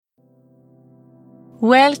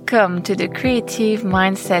Welcome to the Creative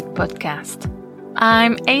Mindset Podcast.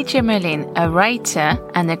 I'm AJ Merlin, a writer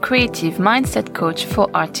and a creative mindset coach for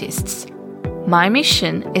artists. My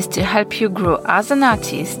mission is to help you grow as an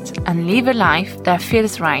artist and live a life that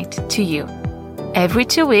feels right to you. Every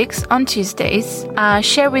 2 weeks on Tuesdays, I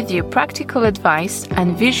share with you practical advice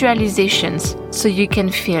and visualizations so you can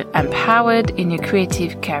feel empowered in your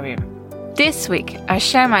creative career. This week, I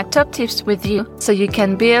share my top tips with you so you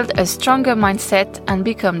can build a stronger mindset and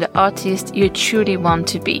become the artist you truly want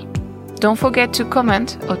to be. Don't forget to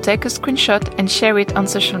comment or take a screenshot and share it on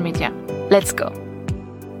social media. Let's go.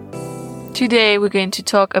 Today, we're going to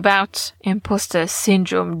talk about imposter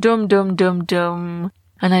syndrome.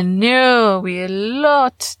 And I know we're a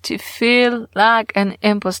lot to feel like an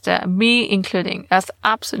imposter, me including. That's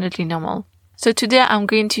absolutely normal. So today, I'm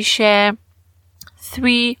going to share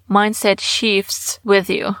 3 mindset shifts with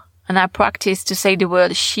you. And I practice to say the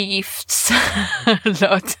word shifts a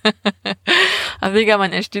lot. I think I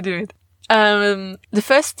managed to do it. The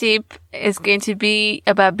first tip is going to be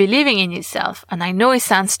about believing in yourself. And I know it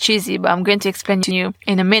sounds cheesy, but I'm going to explain to you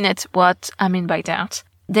in a minute what I mean by that.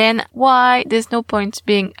 Then why there's no point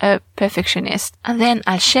being a perfectionist. And then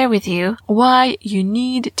I'll share with you why you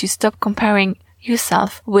need to stop comparing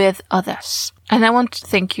yourself with others. And I want to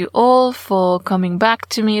thank you all for coming back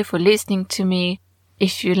to me, for listening to me.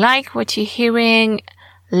 If you like what you're hearing,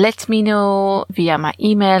 let me know via my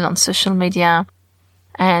email on social media.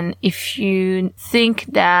 And if you think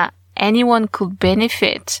that anyone could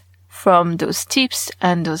benefit from those tips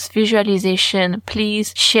and those visualization,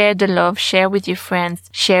 please share the love, share with your friends,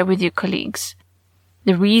 share with your colleagues.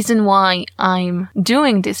 The reason why I'm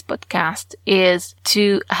doing this podcast is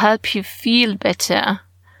to help you feel better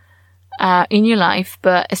in your life,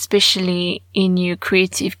 but especially in your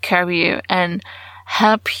creative career, and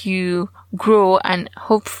help you grow and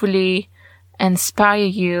hopefully inspire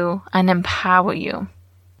you and empower you.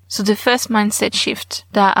 So the first mindset shift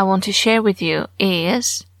that I want to share with you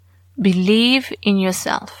is believe in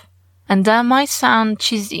yourself. And that might sound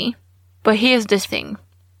cheesy, but here's the thing.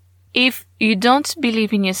 If you don't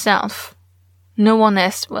believe in yourself, no one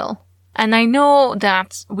else will. And I know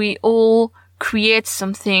that we all create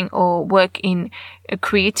something or work in a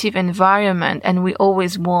creative environment, and we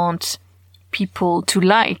always want people to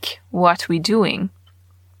like what we're doing.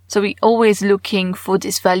 So we're always looking for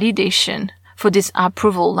this validation, for this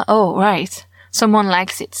approval. Oh, right. Someone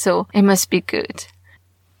likes it, so it must be good.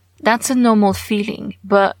 That's a normal feeling,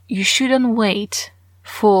 but you shouldn't wait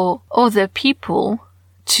for other people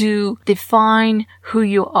to define who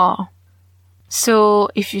you are. So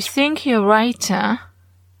if you think you're a writer,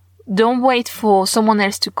 don't wait for someone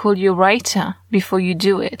else to call you a writer before you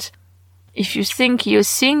do it. If you think you're a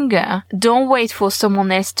singer, don't wait for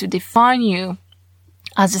someone else to define you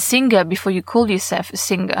as a singer before you call yourself a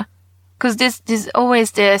singer. Because there's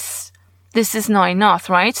always this is not enough,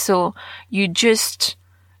 right? So you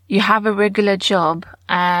have a regular job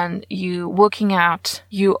and you working out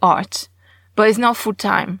your art, but it's not full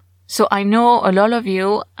time. So I know a lot of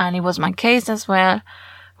you, and it was my case as well,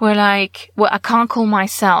 were like, well, I can't call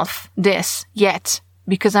myself this yet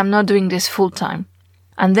because I'm not doing this full time.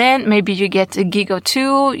 And then maybe you get a gig or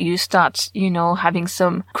two, you start, having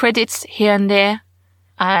some credits here and there.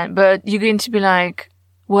 But you're going to be like,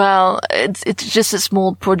 well, it's just a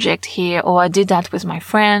small project here, or I did that with my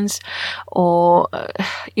friends, or,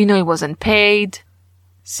 it wasn't paid.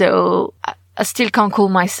 So I still can't call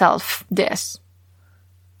myself this.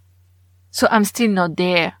 So I'm still not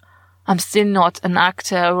there. I'm still not an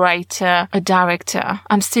actor, a writer, a director.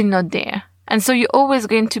 I'm still not there. And so you're always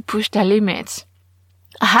going to push the limits.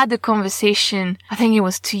 I had a conversation, I think it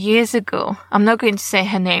was 2 years ago. I'm not going to say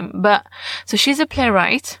her name, but so she's a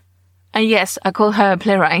playwright. And yes, I call her a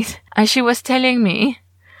playwright. And she was telling me,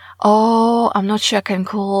 oh, I'm not sure I can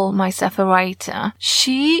call myself a writer.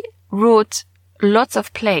 She wrote lots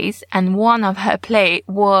of plays, and one of her play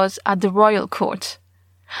was at the Royal Court.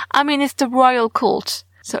 I mean, it's the Royal Court.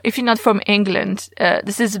 So if you're not from England,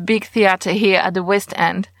 this is a big theatre here at the West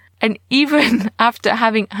End. And even after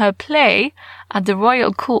having her play at the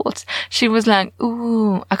Royal Court, she was like,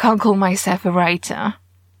 ooh, I can't call myself a writer.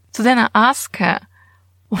 So then I asked her,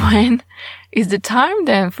 when is the time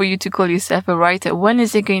then for you to call yourself a writer? When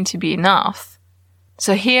is it going to be enough?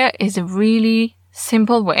 So here is a really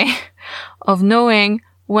simple way of knowing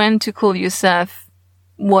when to call yourself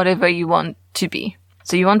whatever you want to be.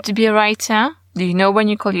 So you want to be a writer? Do you know when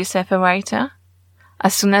you call yourself a writer?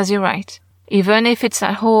 As soon as you write. Even if it's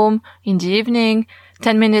at home, in the evening,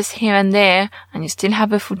 10 minutes here and there, and you still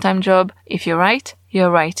have a full-time job, if you write, you're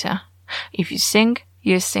a writer. If you sing,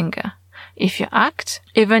 you're a singer. if you act,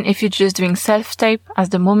 even if you're just doing self-tape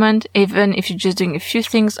at the moment, even if you're just doing a few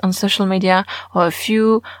things on social media or a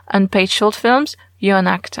few unpaid short films, you're an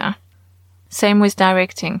actor. Same with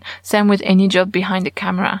directing, same with any job behind the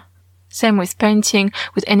camera. Same with painting,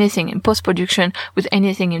 with anything in post-production, with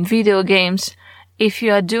anything in video games. If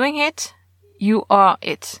you are doing it, you are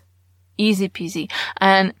it. Easy peasy.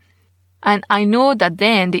 And I know that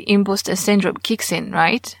then the imposter syndrome kicks in,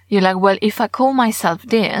 right? You're like, well, if I call myself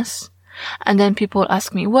this, and then people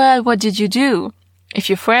ask me, well, what did you do? If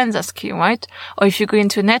your friends ask you, right? Or if you go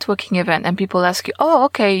into a networking event and people ask you, oh,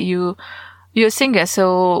 okay, you're a singer,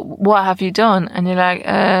 so what have you done? And you're like,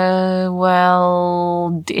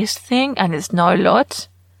 well, this thing, and it's not a lot.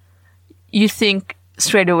 You think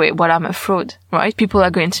straight away, well, I'm a fraud, right? People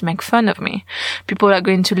are going to make fun of me. People are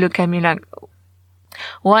going to look at me like,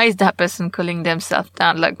 why is that person calling themselves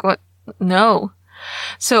that? Like, what? No.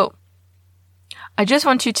 So, I just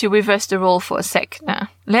want you to reverse the role for a sec now.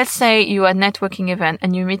 Let's say you're at a networking event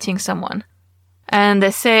and you're meeting someone, and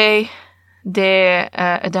they say they're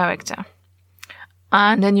a director.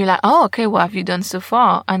 And then you're like, oh, okay, what have you done so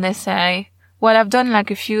far? And they say, well, I've done like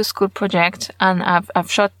a few school projects and I've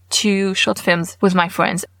shot 2 short films with my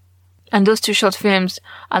friends. And those 2 short films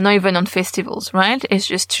are not even on festivals, right? It's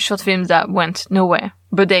just 2 short films that went nowhere,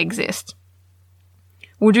 but they exist.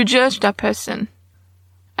 Would you judge that person?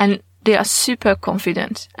 And they are super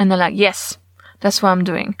confident and they're like, yes, that's what I'm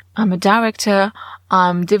doing. I'm a director.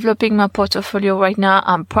 I'm developing my portfolio right now.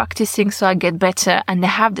 I'm practicing so I get better. And they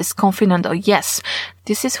have this confidence, oh yes,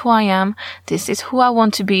 this is who I am. This is who I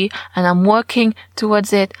want to be. And I'm working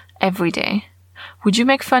towards it every day. Would you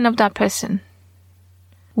make fun of that person?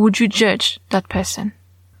 Would you judge that person?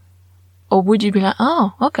 Or would you be like,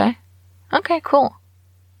 oh, okay, cool.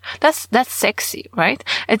 That's sexy, right?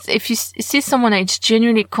 It's if you see someone that's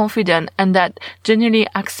genuinely confident and that genuinely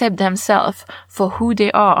accept themselves for who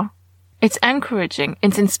they are, it's encouraging,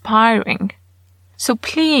 it's inspiring. So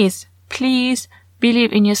please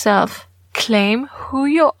believe in yourself. Claim who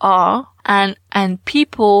you are and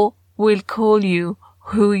people will call you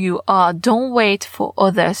who you are. Don't wait for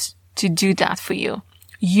others to do that for you.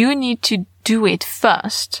 You need to do it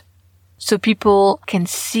first so people can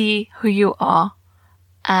see who you are.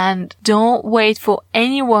 And don't wait for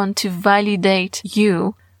anyone to validate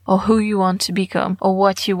you or who you want to become or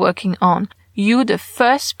what you're working on. You're the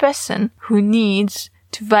first person who needs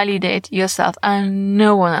to validate yourself and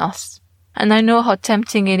no one else. And I know how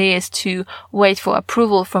tempting it is to wait for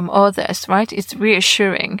approval from others, right? It's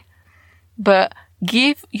reassuring. But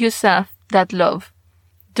give yourself that love.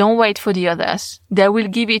 Don't wait for the others. They will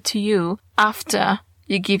give it to you after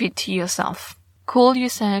you give it to yourself. Call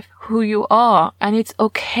yourself who you are, and it's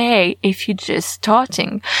okay if you're just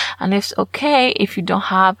starting, and it's okay if you don't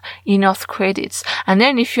have enough credits. And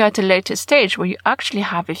then if you're at a later stage where you actually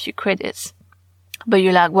have a few credits, but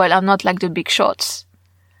you're like, well, I'm not like the big shots,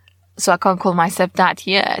 so I can't call myself that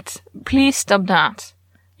yet. Please stop that.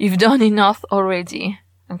 You've done enough already,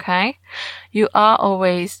 okay? You are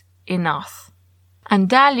always enough. And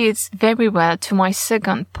that leads very well to my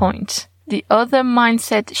second point. The other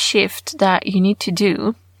mindset shift that you need to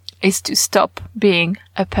do is to stop being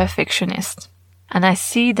a perfectionist. And I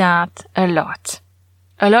see that a lot.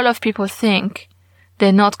 A lot of people think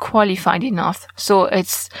they're not qualified enough. So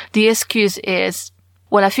the excuse is,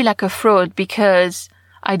 well, I feel like a fraud because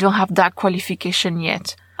I don't have that qualification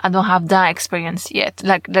yet. I don't have that experience yet.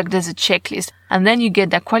 Like there's a checklist. And then you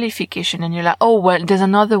get that qualification and you're like, oh, well, there's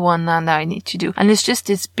another one now that I need to do. And it's just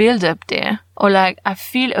this build up there. Or like, I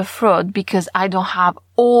feel a fraud because I don't have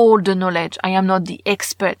all the knowledge. I am not the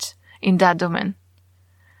expert in that domain.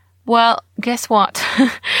 Well, guess what?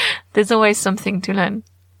 There's always something to learn.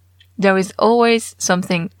 There is always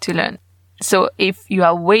something to learn. So if you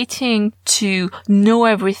are waiting to know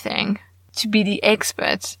everything, to be the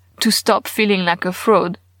expert, to stop feeling like a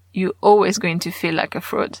fraud, you're always going to feel like a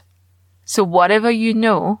fraud. So whatever you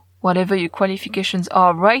know, whatever your qualifications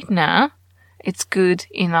are right now, it's good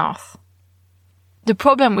enough. The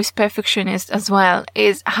problem with perfectionists as well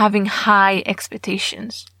is having high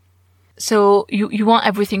expectations. So you want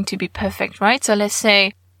everything to be perfect, right? So let's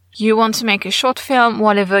say you want to make a short film,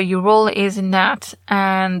 whatever your role is in that,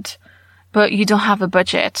 but you don't have a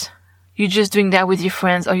budget. You're just doing that with your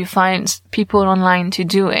friends or you find people online to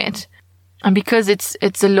do it. And because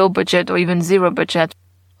it's a low budget or even zero budget,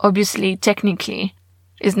 obviously, technically,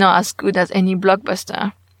 it's not as good as any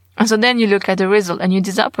blockbuster. And so then you look at the result and you're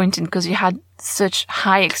disappointed because you had such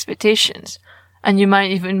high expectations. And you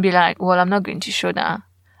might even be like, well, I'm not going to show that.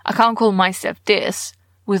 I can't call myself this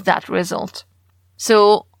with that result.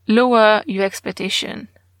 So lower your expectation.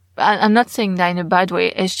 I'm not saying that in a bad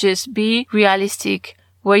way. It's just be realistic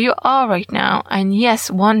where you are right now. And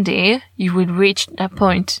yes, one day you will reach that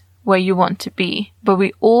point where you want to be, but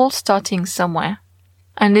we're all starting somewhere.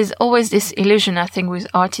 And there's always this illusion, I think, with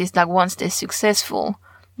artists that once they're successful,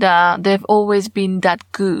 that they've always been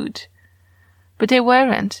that good. But they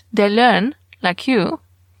weren't. They learn like you.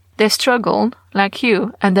 They struggled like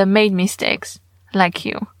you, and they made mistakes like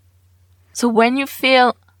you. So when you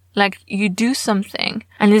feel like you do something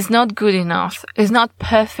and it's not good enough, it's not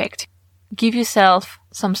perfect, give yourself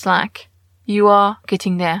some slack. You are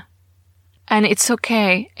getting there. And it's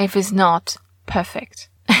okay if it's not perfect.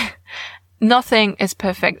 Nothing is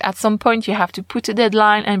perfect. At some point you have to put a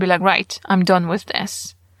deadline and be like, right, I'm done with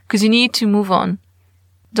this. Because you need to move on.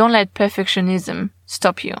 Don't let perfectionism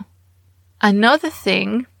stop you. Another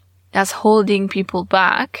thing that's holding people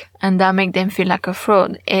back and that make them feel like a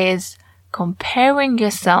fraud is comparing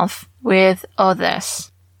yourself with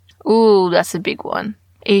others. Ooh, that's a big one.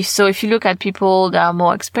 If you look at people that are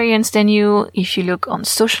more experienced than you, if you look on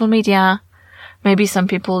social media, maybe some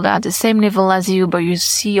people that are at the same level as you, but you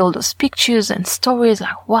see all those pictures and stories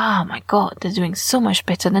like, wow, my God, they're doing so much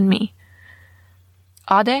better than me.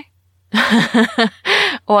 Are they?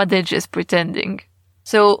 Or are they just pretending?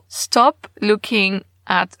 So stop looking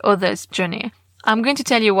at others' journey. I'm going to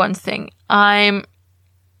tell you one thing. I'm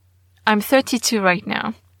 32 right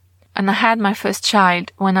now, and I had my first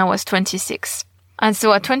child when I was 26. And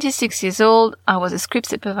so at 26 years old, I was a script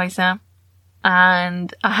supervisor.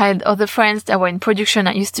 And I had other friends that were in production.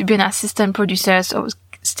 I used to be an assistant producer, so I was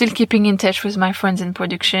still keeping in touch with my friends in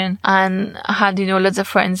production. And I had, lots of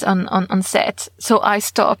friends on set. So I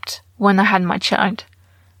stopped when I had my child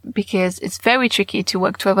because it's very tricky to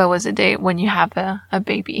work 12 hours a day when you have a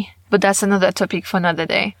baby. But that's another topic for another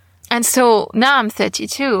day. And so now I'm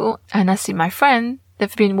 32 and I see my friend.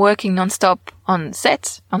 They've been working nonstop on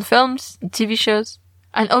sets, on films, on TV shows.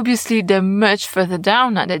 And obviously they're much further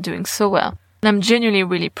down and they're doing so well. And I'm genuinely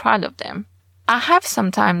really proud of them. I have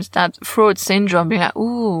sometimes that fraud syndrome, being like,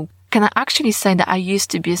 ooh, can I actually say that I used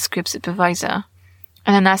to be a script supervisor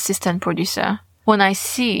and an assistant producer when I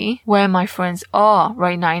see where my friends are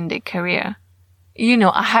right now in their career?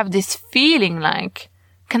 I have this feeling like,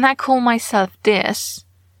 can I call myself this?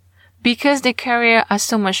 Because their career are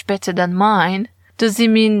so much better than mine, does it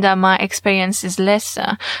mean that my experience is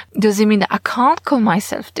lesser? Does it mean that I can't call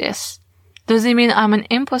myself this? Does it mean I'm an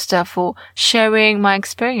imposter for sharing my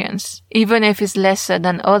experience, even if it's lesser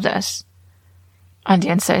than others? And the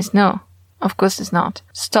answer is no. Of course it's not.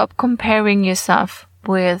 Stop comparing yourself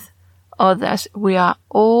with others. We are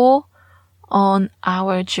all on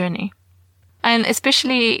our journey. And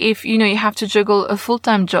especially if, you have to juggle a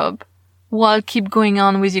full-time job while keep going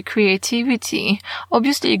on with your creativity,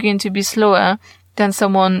 obviously you're going to be slower than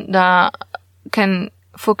someone that can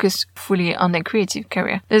focus fully on their creative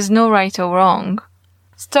career. There's no right or wrong.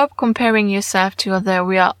 Stop comparing yourself to others.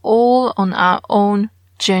 We are all on our own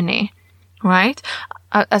journey, right?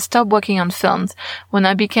 I stopped working on films when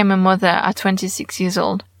I became a mother at 26 years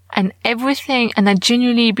old. And everything, and I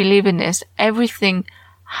genuinely believe in this, everything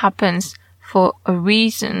happens for a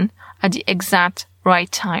reason at the exact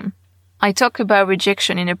right time. I talked about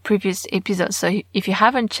rejection in a previous episode, so if you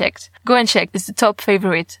haven't checked, go and check. It's the top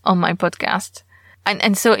favorite on my podcast.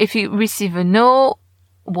 And so if you receive a no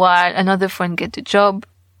while another friend gets the job,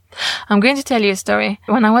 I'm going to tell you a story.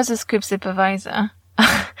 When I was a script supervisor,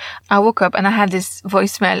 I woke up and I had this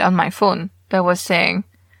voicemail on my phone that was saying,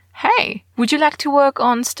 hey, would you like to work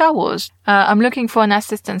on Star Wars? I'm looking for an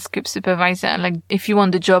assistant script supervisor. Like, if you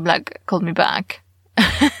want the job, call me back.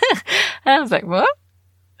 And I was like, what?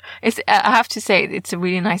 I have to say, it's a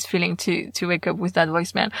really nice feeling to wake up with that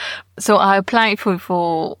voicemail. So I applied for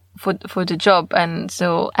the job. And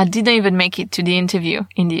so I didn't even make it to the interview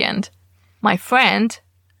in the end. My friend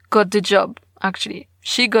got the job, actually.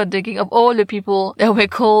 She got the gig. Of all the people that were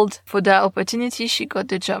called for that opportunity, she got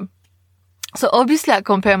the job. So obviously I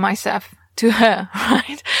compare myself to her,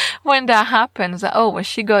 right? When that happens, well,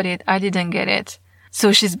 she got it. I didn't get it.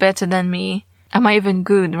 So she's better than me. Am I even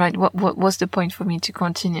good, right? What's the point for me to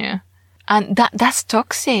continue? And that's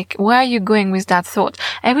toxic. Where are you going with that thought?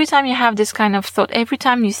 Every time you have this kind of thought, every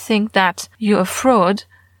time you think that you're a fraud,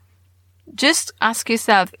 just ask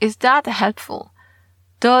yourself, is that helpful?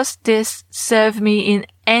 Does this serve me in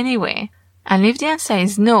any way? And if the answer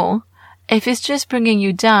is no, if it's just bringing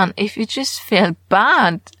you down, if you just feel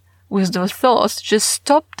bad with those thoughts, just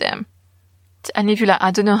stop them. And if you're like,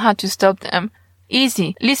 I don't know how to stop them,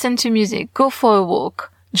 easy. Listen to music, go for a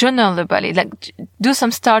walk, journal about it, do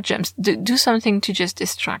some star jumps, do something to just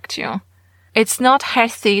distract you. It's not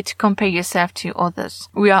healthy to compare yourself to others.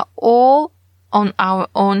 We are all on our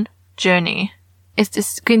own journey.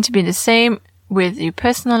 It's going to be the same with your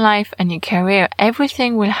personal life and your career.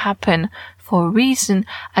 Everything will happen for a reason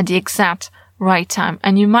at the exact right time.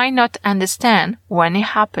 And you might not understand when it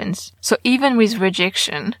happens. So even with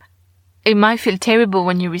rejection, it might feel terrible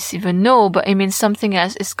when you receive a no, but it means something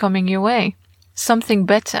else is coming your way. Something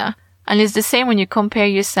better. And it's the same when you compare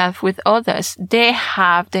yourself with others. They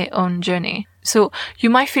have their own journey. So you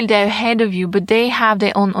might feel they're ahead of you, but they have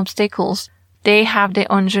their own obstacles. They have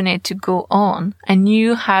their own journey to go on, and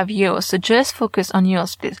you have yours. So just focus on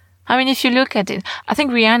yours, please. I mean, if you look at it, I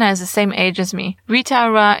think Rihanna is the same age as me. Rita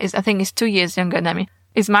Ora is 2 years younger than me.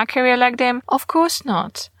 Is my career like them? Of course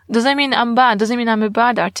not. Does that mean I'm bad? Does it mean I'm a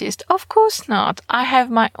bad artist? Of course not. I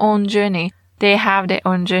have my own journey. They have their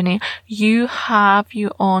own journey. You have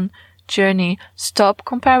your own journey. Stop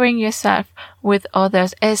comparing yourself with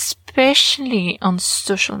others, especially on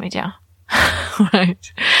social media.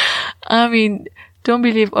 Right? I mean, don't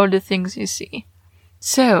believe all the things you see.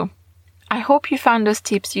 So, I hope you found those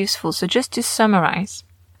tips useful. So just to summarize,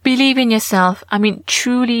 believe in yourself. I mean,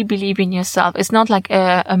 truly believe in yourself. It's not like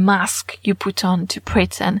a mask you put on to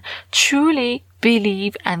pretend. Truly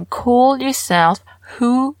believe and call yourself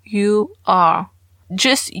who you are.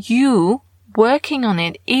 Just you working on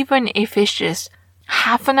it, even if it's just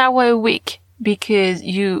half an hour a week because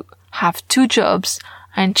you have 2 jobs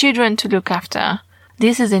and children to look after.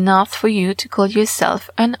 This is enough for you to call yourself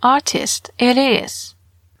an artist. It is.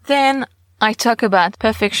 Then I talk about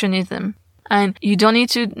perfectionism, and you don't need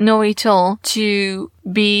to know it all to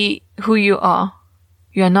be who you are.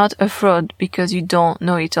 You are not a fraud because you don't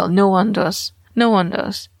know it all. No one does. No one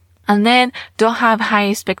does. And then don't have high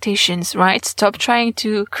expectations, right? Stop trying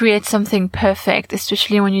to create something perfect,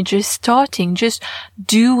 especially when you're just starting. Just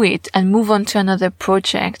do it and move on to another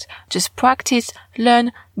project. Just practice,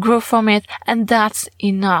 learn, grow from it, and that's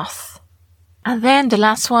enough. And then the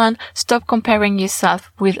last one, stop comparing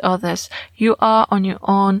yourself with others. You are on your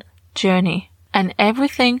own journey, and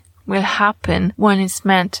everything will happen when it's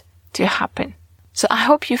meant to happen. So I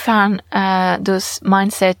hope you found those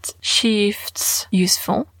mindset shifts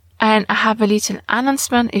useful. And I have a little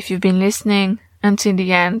announcement if you've been listening until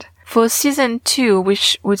the end. For season 2,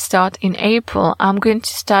 which would start in April, I'm going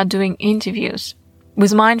to start doing interviews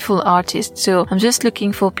with mindful artists. So I'm just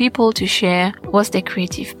looking for people to share what's their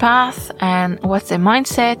creative path and what's their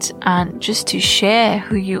mindset, and just to share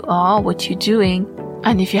who you are, what you're doing,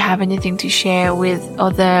 and if you have anything to share with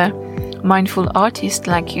other mindful artists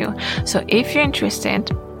like you. So if you're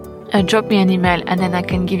interested, drop me an email and then I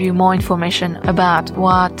can give you more information about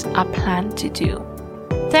what I plan to do.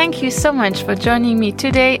 Thank you so much for joining me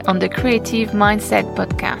today on the Creative Mindset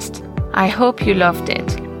Podcast. I hope you loved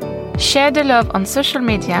it. Share the love on social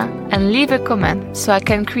media and leave a comment so I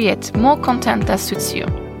can create more content that suits you.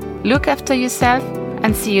 Look after yourself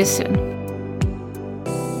and see you soon.